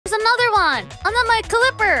another one. Another my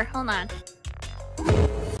clipper. Hold on.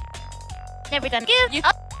 Never done. Give you.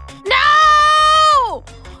 No!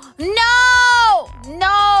 No!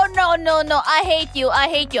 No! No! No! No! I hate you. I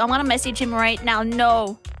hate you. I'm gonna message him right now.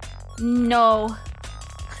 No. No.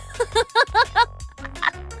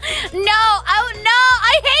 No! Oh no!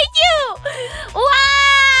 I hate you! Why?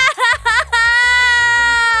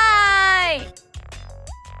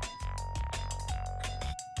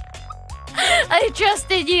 I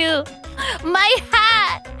trusted you. My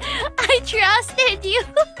hat. I trusted you.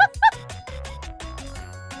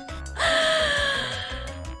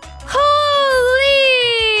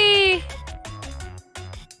 Holy!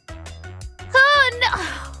 Oh no!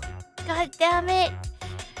 God damn it!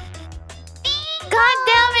 God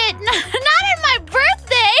damn it! Not in my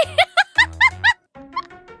birthday!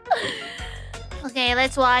 Okay,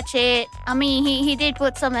 let's watch it. I mean, he did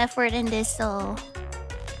put some effort in this, so...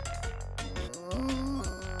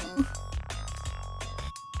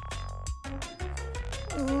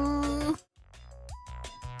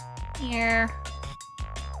 Here.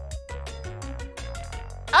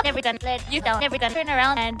 Oh, never done let you down. Never done turn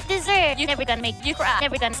around and deserve. You never done make you cry.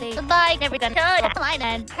 Never done say goodbye. Never done mine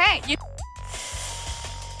and hurt you.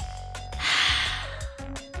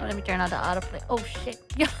 Oh, let me turn on the autoplay. Oh shit.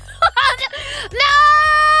 No!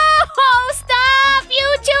 Stop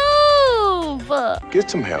YouTube! Get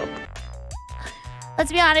some help.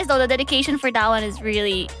 Let's be honest though, the dedication for that one is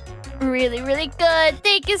really, really, really good.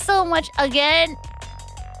 Thank you so much again.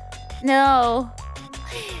 No.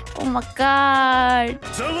 Oh my god.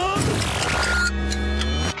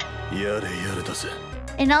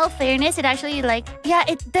 In all fairness, it actually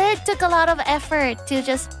it did took a lot of effort to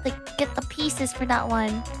just get the pieces for that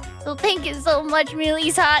one. So thank you so much,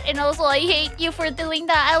 Millie's Hot. And also I hate you for doing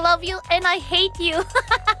that. I love you and I hate you.